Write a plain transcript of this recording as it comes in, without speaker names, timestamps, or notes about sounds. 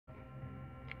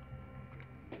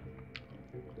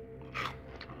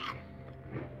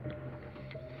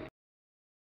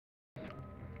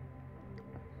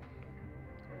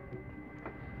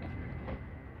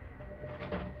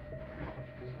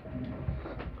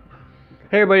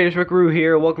Hey everybody, it's Rick Roo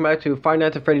here. Welcome back to Five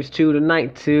Nights at Freddy's 2,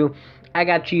 Night 2. I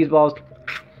got cheese balls.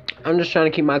 I'm just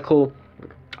trying to keep my cool.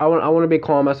 I want to be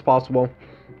calm as possible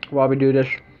while we do this.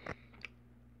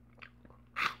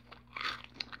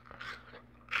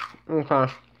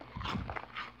 Okay.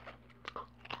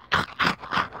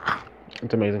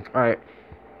 It's amazing. Alright.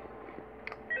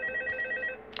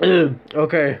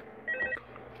 Okay.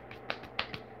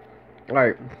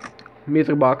 Alright.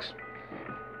 Music box.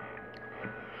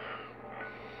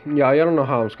 Yeah, y'all don't know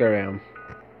how scared I am.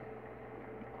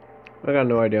 I got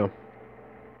no idea.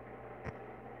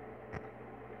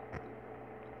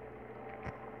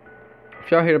 If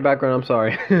y'all hear the background, I'm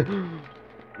sorry.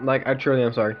 Like, I truly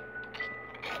am sorry.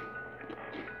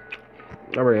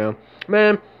 There we go.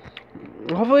 Man,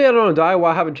 hopefully I don't die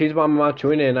while having cheese bomb in my mouth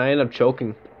chewing it and I end up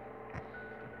choking.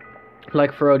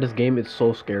 Like, for real, this game is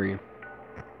so scary.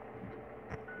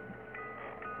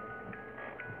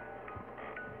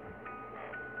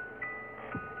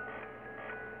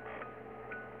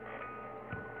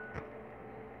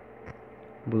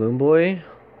 Balloon Boy.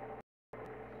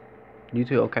 You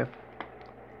too, okay.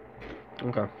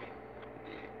 Okay.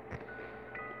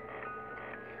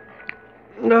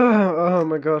 Oh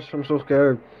my gosh, I'm so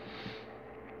scared.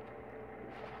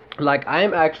 Like, I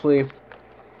am actually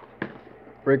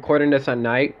recording this at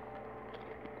night.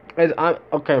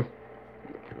 Okay.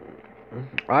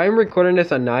 I'm recording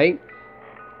this at night,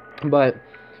 but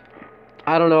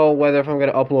I don't know whether if I'm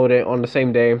gonna upload it on the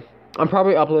same day. I'm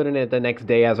probably uploading it the next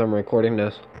day as I'm recording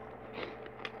this.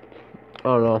 I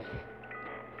don't know.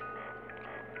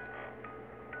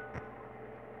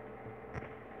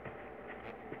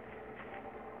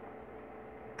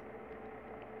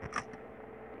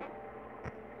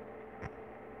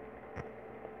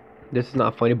 This is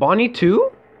not funny. Bonnie too?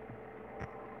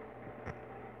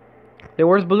 Then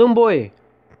where's Balloon Boy?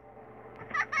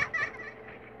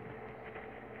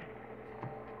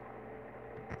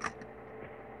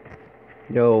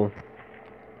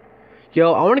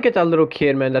 Yo, I want to get that little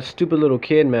kid, man. That stupid little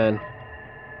kid, man.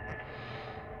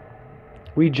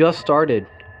 We just started.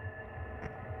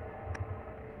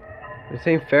 This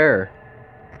ain't fair.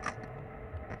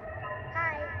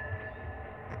 Hi.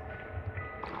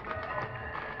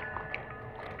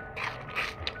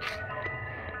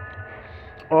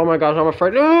 Oh my gosh, I'm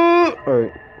afraid.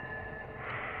 Alright.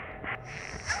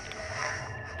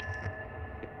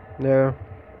 There.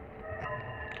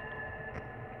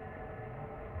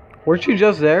 Weren't you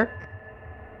just there?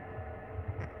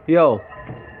 Yo.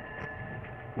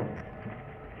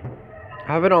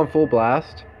 Have it on full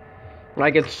blast.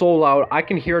 Like, it's so loud. I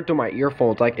can hear it through my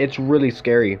earphones. Like, it's really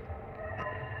scary.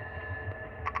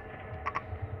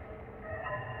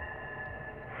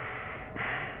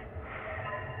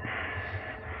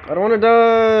 I don't want to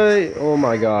die. Oh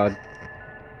my god.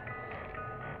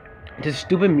 This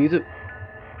stupid music.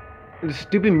 This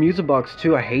stupid music box,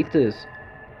 too. I hate this.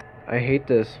 I hate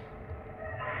this.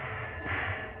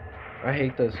 I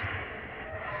hate this.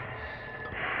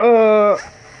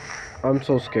 I'm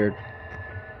so scared.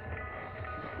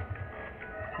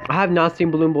 I have not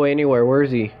seen Balloon Boy anywhere. Where is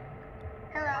he?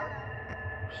 Hello.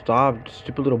 Stop,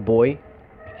 stupid little boy.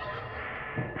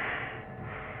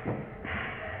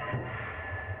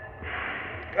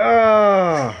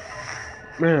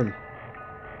 Man.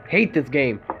 Hate this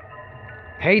game.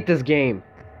 Hate this game.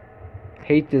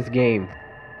 Hate this game.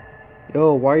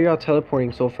 Yo, why are y'all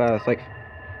teleporting so fast? Like,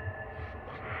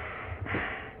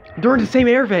 they're in the same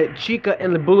air vent, Chica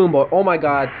and the Balloon Boy. Oh my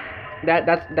god.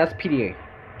 That's PDA.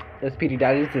 That's PD.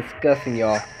 That is disgusting,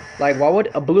 y'all. Like, why would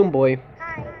a Balloon Boy...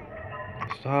 Hi.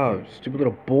 Stop, stupid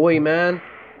little boy, man.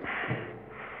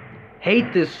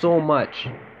 Hate this so much.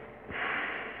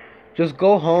 Just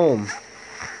go home.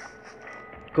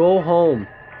 Go home.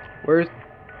 Where's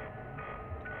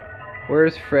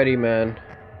Freddy, man?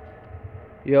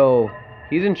 Yo,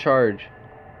 he's in charge.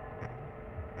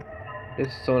 This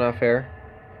is so not fair.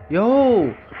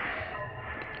 Yo,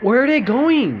 where are they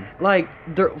going? Like,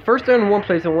 they're in one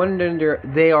place and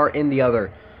they are in the other.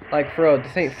 Like, for real,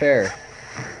 this ain't fair.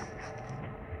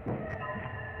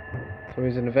 So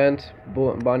he's an event.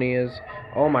 Bonnie is.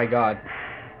 Oh my god.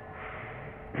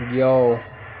 Yo,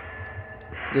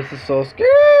 this is so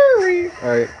scary. All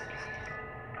right.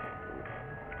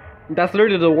 That's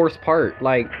literally the worst part.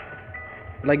 Like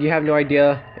you have no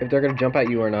idea if they're gonna jump at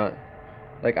you or not.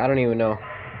 Like, I don't even know.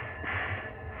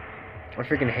 I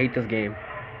freaking hate this game.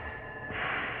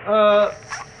 Oh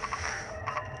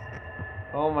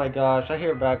my gosh, I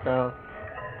hear background.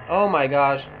 Oh my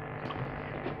gosh.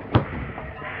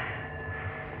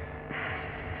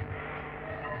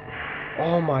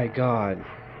 Oh my god.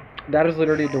 That is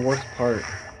literally the worst part.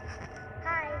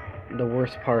 Hi. The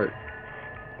worst part.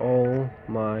 Oh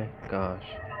my gosh.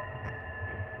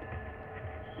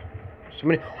 So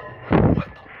many. What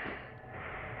the?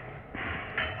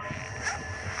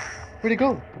 Where'd he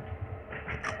go?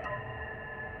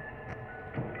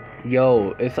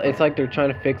 Yo, it's like they're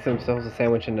trying to fix themselves a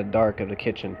sandwich in the dark of the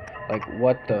kitchen. Like,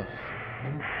 what the?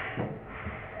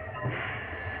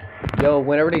 Yo,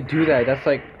 whenever they do that, that's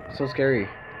like so scary.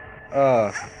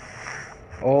 Oh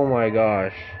my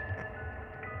gosh.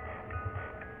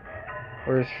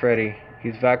 Where's Freddy?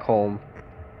 He's back home.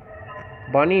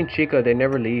 Bonnie and Chica, they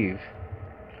never leave.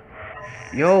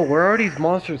 Yo, where are these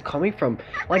monsters coming from?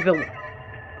 Like the...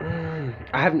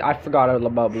 I forgot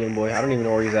about Balloon Boy. I don't even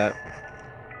know where he's at.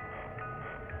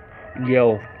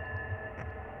 Yo.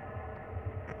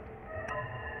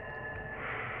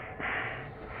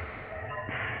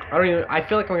 I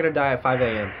feel like I'm gonna die at 5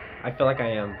 a.m. I feel like I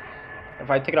am.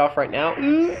 If I take it off right now...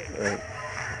 Right.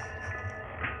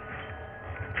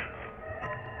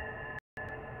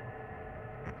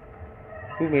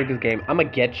 Who made this game? I'ma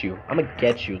get you. I'ma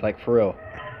get you, like, for real.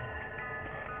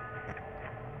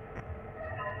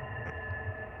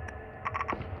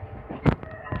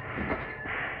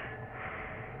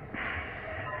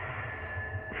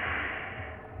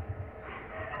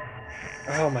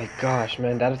 Oh my gosh,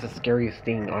 man, that is the scariest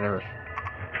thing on earth.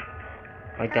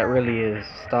 Like, that really is.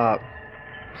 Stop.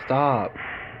 Stop.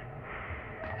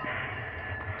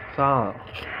 Stop.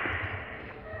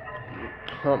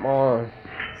 Come on.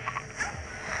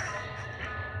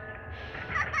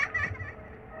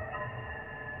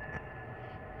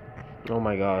 Oh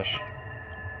my gosh.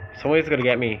 Somebody's gonna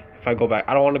get me if I go back.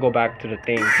 I don't want to go back to the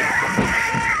thing.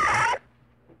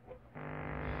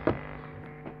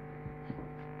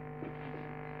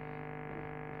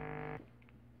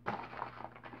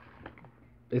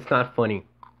 It's not funny.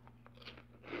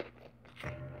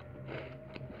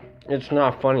 It's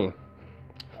not funny.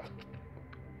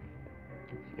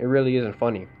 It really isn't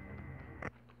funny.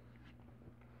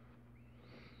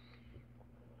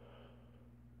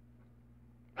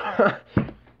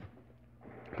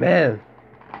 Man,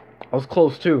 I was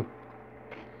close too.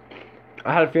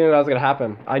 I had a feeling that was gonna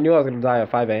happen. I knew I was gonna die at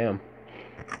 5 a.m.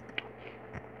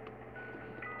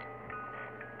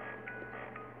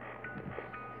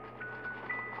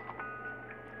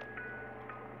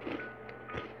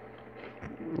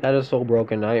 That is so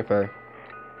broken. Night fair.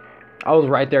 I was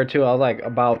right there too. I was like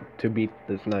about to beat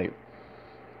this night.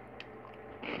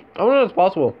 I wonder if it's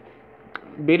possible.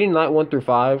 Beating night 1 through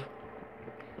 5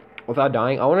 without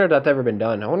dying. I wonder if that's ever been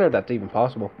done. I wonder if that's even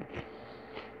possible.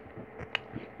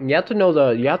 You have to know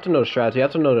the strats. You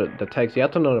have to know the text. You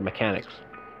have to know the mechanics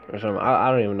or something.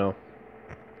 I don't even know.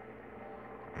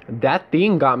 That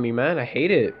thing got me, man. I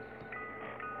hate it.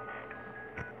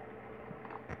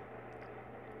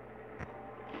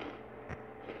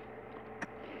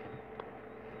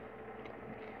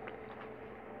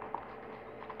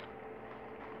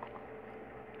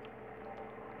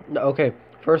 Okay,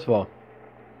 first of all,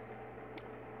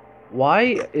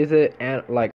 why is it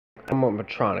like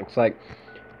animatronics? Like,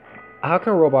 how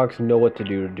can robots know what to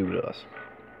do to us?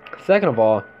 Second of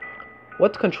all,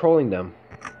 what's controlling them?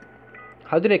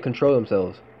 How do they control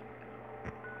themselves?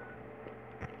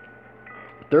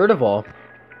 Third of all,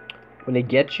 when they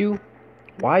get you,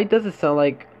 why does it sound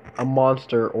like a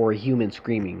monster or a human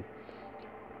screaming?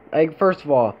 Like, first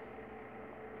of all,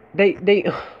 they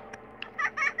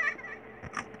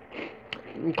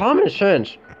common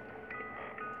sense.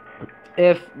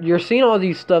 If you're seeing all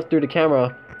these stuff through the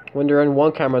camera when they're in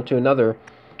one camera to another,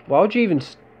 why would you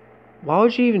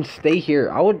even stay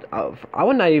here? I would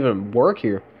not even work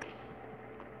here.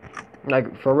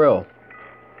 Like, for real.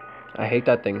 I hate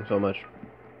that thing so much.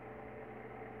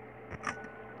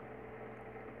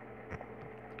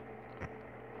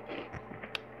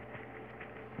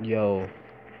 Yo.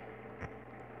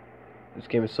 This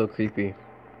game is so creepy.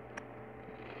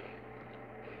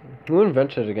 Who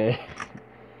invented the game?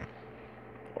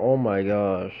 Oh my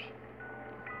gosh.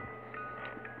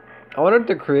 I wonder if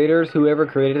the creators, whoever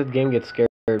created this game, gets scared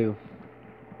too.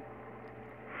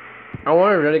 I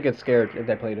wonder if they get scared if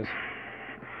they play this.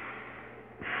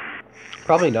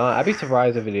 Probably not. I'd be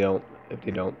surprised if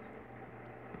they don't.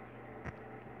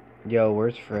 Yo,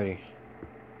 where's Freddy?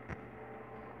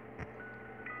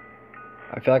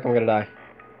 I feel like I'm gonna die.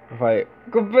 If I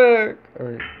go back.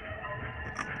 Alright.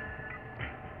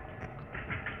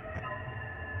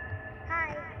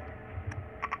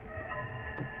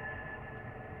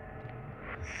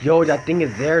 Yo, that thing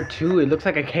is there too. It looks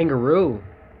like a kangaroo,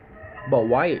 but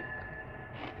white.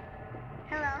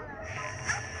 Hello.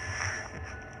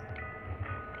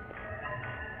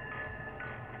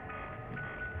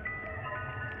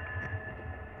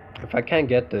 If I can't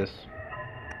get this,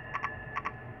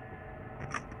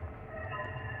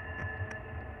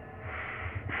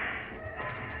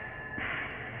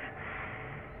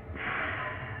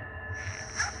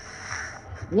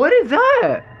 What is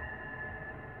that?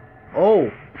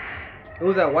 Oh, it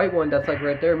was that white one that's like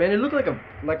right there, man. It looked like a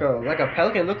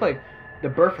pelican. It looked like the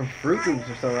bird from Fruit Loops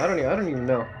or something. I don't even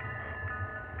know.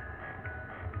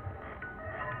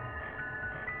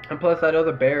 And plus that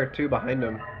other bear too behind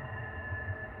him.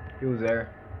 He was there.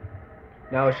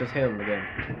 Now it's just him again.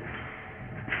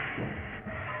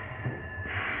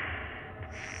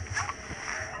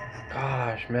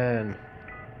 Gosh, man.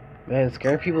 Man,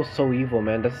 scaring people is so evil,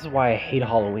 man. This is why I hate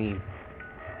Halloween.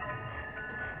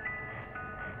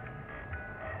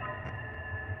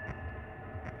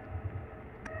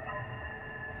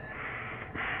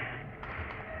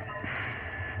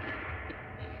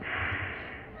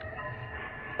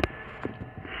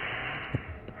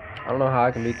 I don't know how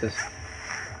I can beat this.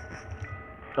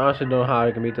 I honestly don't know how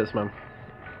I can beat this, man.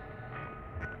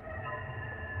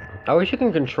 I wish you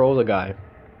can control the guy.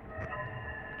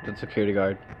 The security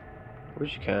guard. I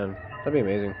wish you can. That'd be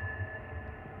amazing.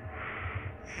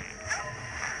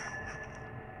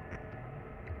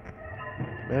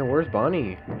 Man, where's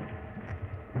Bonnie?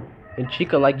 And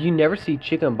Chica, like, you never see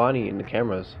Chica and Bonnie in the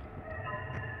cameras.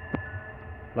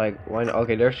 Like, why not?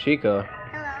 Okay, there's Chica.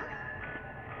 Hello.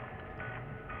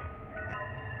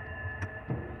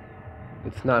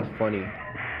 It's not funny.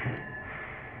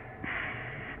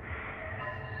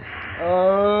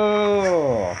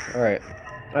 Oh, alright.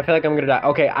 I feel like I'm gonna die.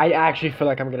 Okay, I actually feel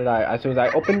like I'm gonna die as soon as I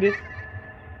open this.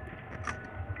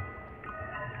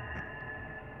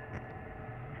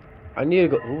 I need to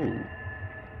go. Ooh.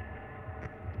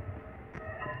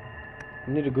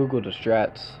 I need to Google the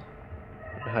strats.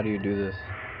 How do you do this?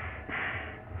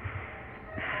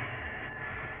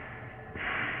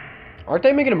 Aren't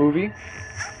they making a movie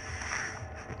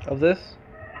of this?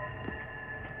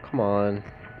 Come on.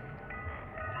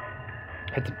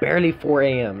 It's barely 4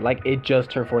 a.m. Like, it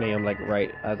just turned 4 a.m. like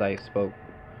right as I spoke.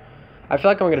 I feel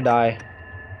like I'm gonna die.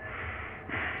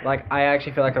 Like, I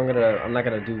actually feel like I'm not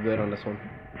gonna do good on this one.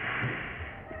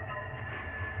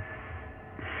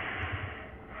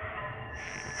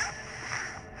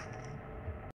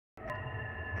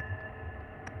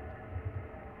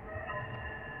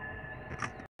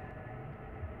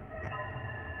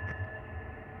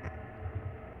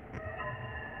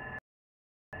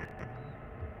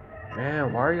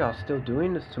 Man, why are y'all still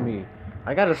doing this to me?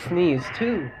 I gotta sneeze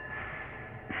too.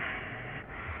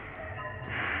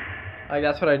 Like,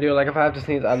 that's what I do. Like, if I have to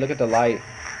sneeze, I look at the light.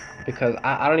 Because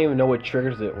I don't even know what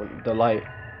triggers it, the light.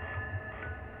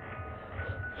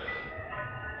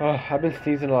 Oh, I've been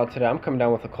sneezing a lot today. I'm coming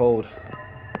down with a cold.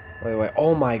 Wait.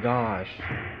 Oh my gosh.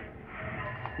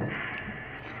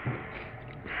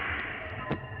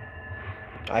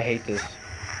 I hate this.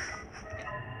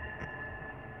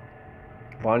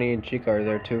 Bonnie and Chica are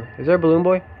there too. Is there a balloon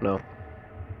boy? No.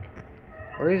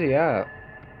 Where is he at?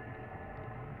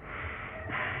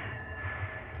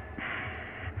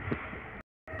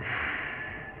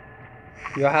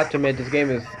 You have to admit, this game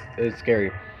is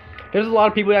scary. There's a lot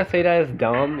of people that say that it's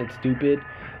dumb, it's stupid,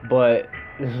 but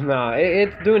nah,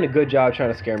 it's doing a good job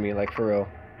trying to scare me, like, for real.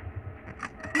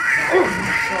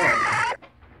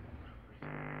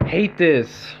 Hate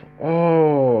this.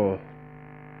 Oh,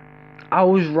 I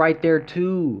was right there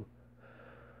too.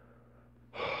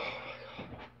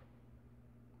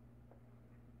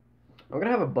 I'm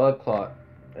gonna have a blood clot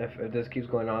if this keeps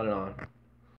going on and on.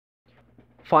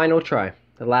 Final try,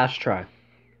 the last try,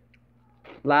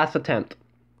 last attempt,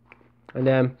 and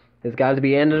then it's got to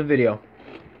be the end of the video.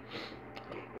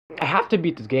 I have to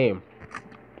beat this game.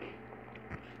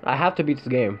 I have to beat this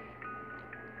game.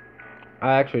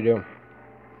 I actually do. I'm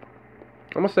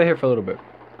gonna stay here for a little bit.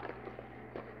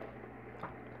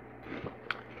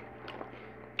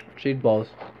 Cheese balls.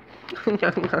 I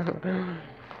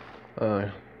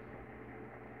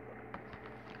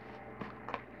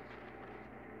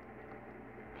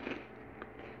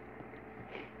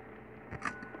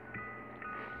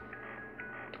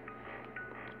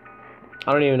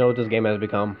don't even know what this game has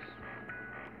become.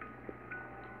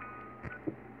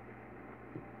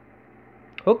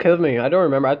 Who killed me? I don't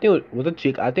remember. I think it was a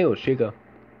Chica. I think it was Chica.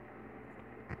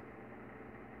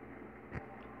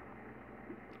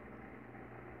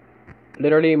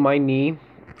 Literally, my knee,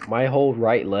 my whole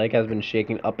right leg has been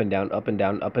shaking up and down, up and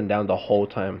down, up and down the whole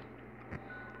time.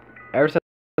 Ever since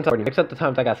I started, except the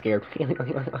times I got scared.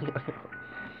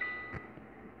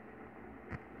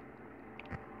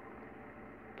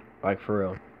 Like, for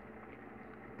real.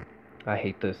 I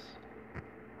hate this.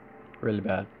 Really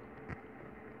bad.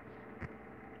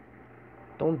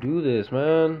 Don't do this,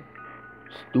 man.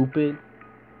 Stupid.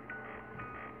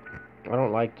 I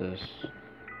don't like this.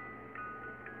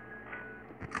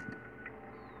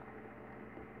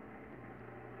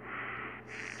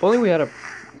 If only we had a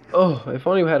Oh, if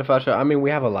only we had a flashlight. I mean, we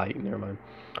have a light. Never mind.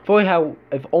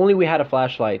 If only we had a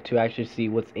flashlight to actually see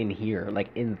what's in here, like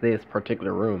in this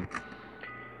particular room.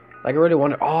 Like I really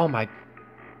wonder. Oh my.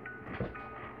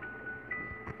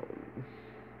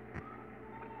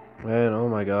 Man, oh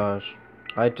my gosh.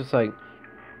 I just like.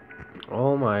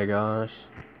 Oh my gosh.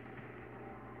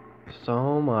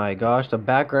 So my gosh, the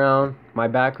background, my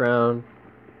background,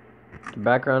 the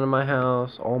background of my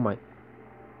house. Oh my.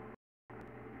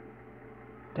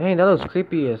 Dang, that was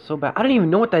creepy. It's so bad. I don't even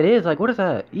know what that is. Like, what is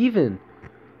that? Even.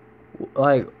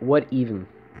 Like, what even?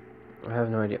 I have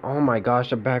no idea. Oh my gosh,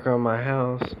 the background of my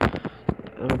house.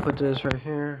 Let me put this right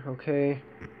here. Okay.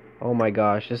 Oh my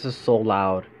gosh, this is so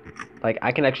loud. Like,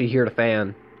 I can actually hear the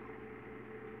fan.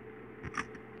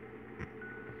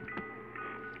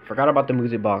 Forgot about the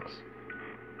music box.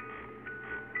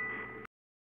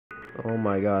 Oh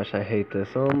my gosh, I hate this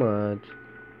so much.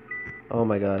 Oh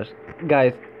my gosh.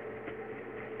 Guys,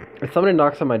 if somebody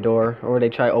knocks on my door or they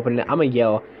try opening it, I'm gonna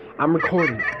yell. I'm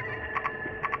recording.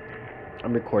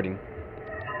 I'm recording.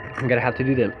 I'm gonna have to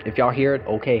do that. If y'all hear it,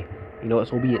 okay. You know what?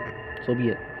 So be it. So be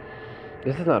it.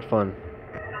 This is not fun.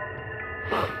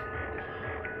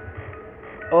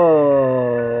 Oh.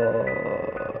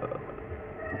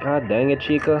 God dang it,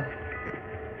 Chica.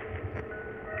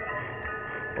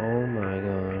 Oh my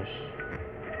gosh.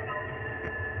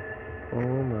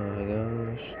 Oh my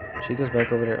gosh. Chica's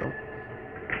back over there.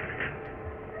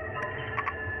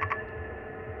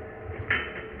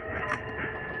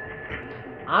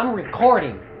 I'm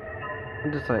recording.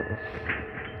 I'm just like.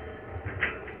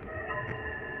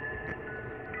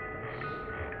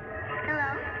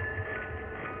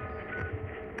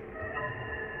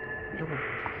 Hello?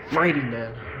 Mighty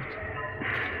man.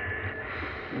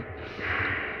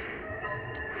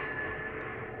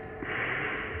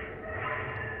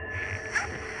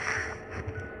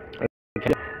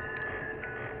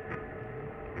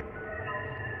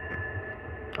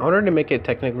 I wanted to make it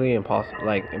technically impossible,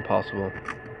 like impossible.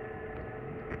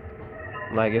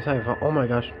 Like it's not even. Oh my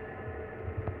gosh.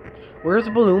 Where's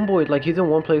the balloon boy? Like he's in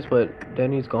one place, but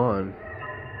then he's gone.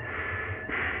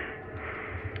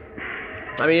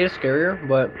 I mean, it's scarier,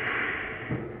 but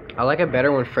I like it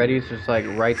better when Freddy's just like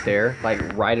right there, like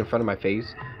right in front of my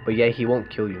face. But yet he won't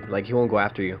kill you. Like he won't go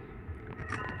after you.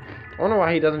 I wonder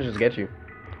why he doesn't just get you.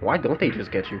 Why don't they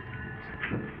just get you?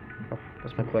 Oh,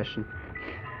 that's my question.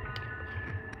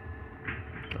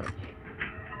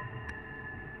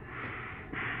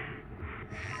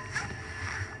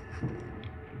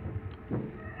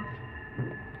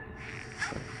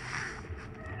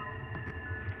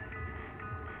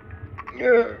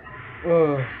 Yeah.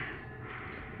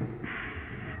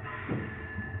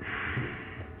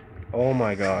 Oh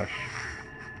my gosh.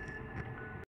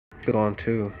 Good on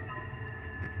too.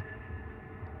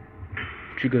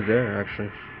 Chica's there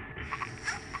actually.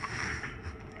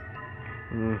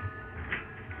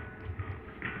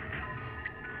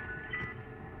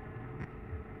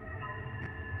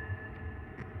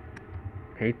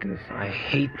 Hate this. I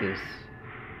hate this.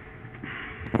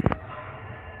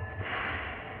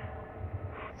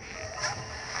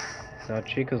 Now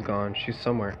Chica's gone. She's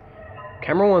somewhere.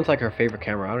 Camera one's like her favorite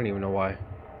camera. I don't even know why.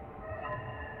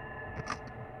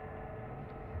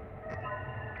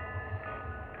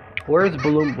 Where's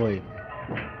Balloon Boy?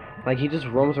 Like he just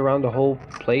roams around the whole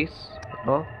place,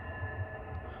 huh?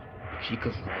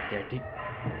 Chica's right there.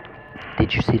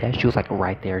 Did you see that? She was like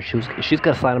right there. She's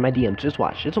gonna slide on my DM. Just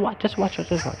watch. Just watch. Just watch.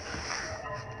 Just watch.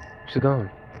 She's gone.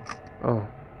 Oh.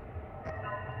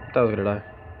 I thought I was gonna die.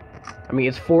 I mean,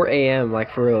 it's 4 a.m.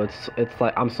 Like for real. It's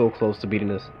like I'm so close to beating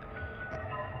this.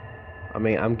 I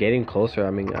mean, I'm getting closer.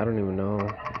 I mean, I don't even know.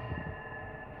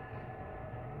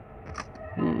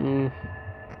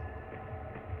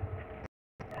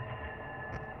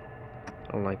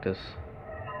 I don't like this.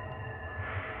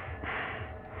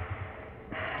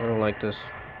 I don't like this.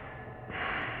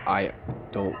 I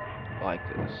don't like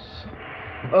this.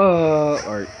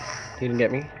 Alright. You didn't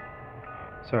get me?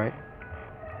 It's alright.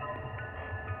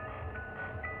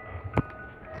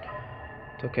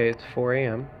 It's okay, it's 4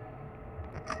 a.m.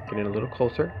 Getting a little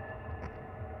closer.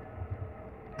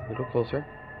 A little closer.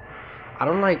 I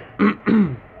don't like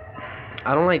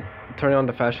I don't like turning on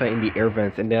the flashlight in the air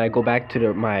vents and then I go back to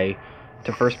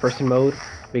to first person mode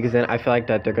because then I feel like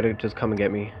that they're gonna just come and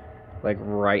get me. Like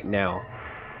right now.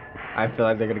 I feel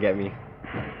like they're gonna get me.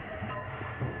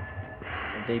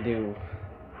 If they do.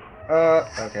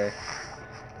 Okay.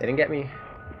 They didn't get me.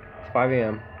 It's 5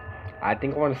 a.m. I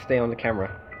think I want to stay on the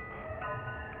camera.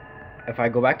 If I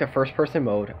go back to first person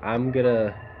mode, I'm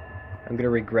gonna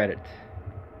regret it.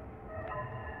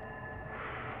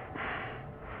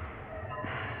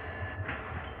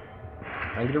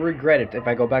 I'm gonna regret it if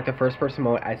I go back to first person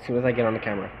mode as soon as I get on the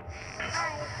camera.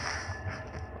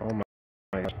 Oh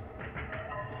my gosh.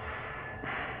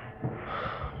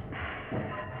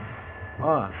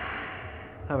 Ah,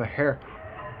 I have a hair.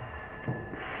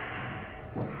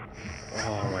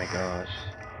 Oh my gosh.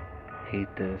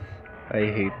 Hate this. I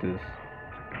hate this.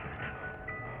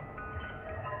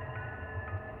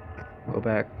 Go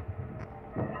back.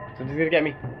 Something's gonna get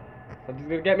me. Something's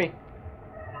gonna get me.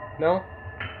 No?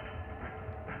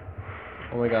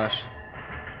 Oh my gosh.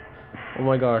 Oh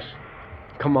my gosh.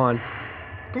 Come on.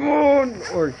 Come on!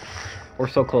 We're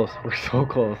so close. We're so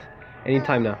close.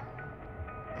 Anytime now.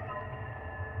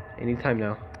 Anytime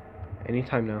now.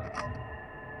 Anytime now.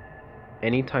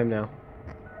 Anytime now.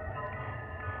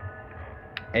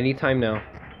 Anytime now.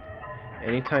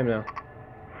 Anytime now.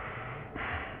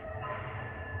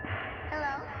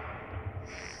 Hello?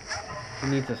 You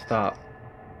need to stop.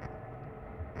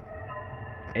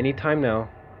 Anytime now.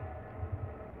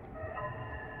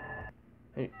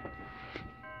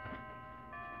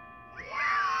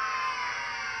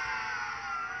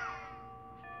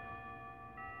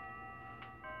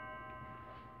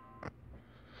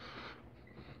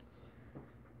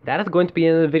 That is going to be the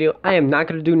end of the video. I am not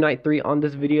going to do night 3 on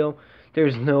this video.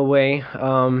 There's no way.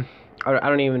 I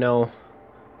don't even know.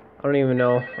 I don't even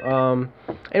know.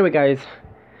 Anyway, guys.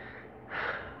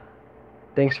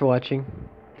 Thanks for watching.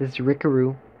 This is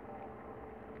Rickaroo.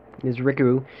 This is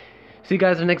Rickaroo. See you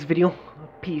guys in the next video.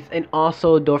 Peace. And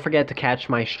also, don't forget to catch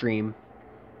my stream.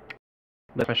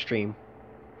 That's my stream.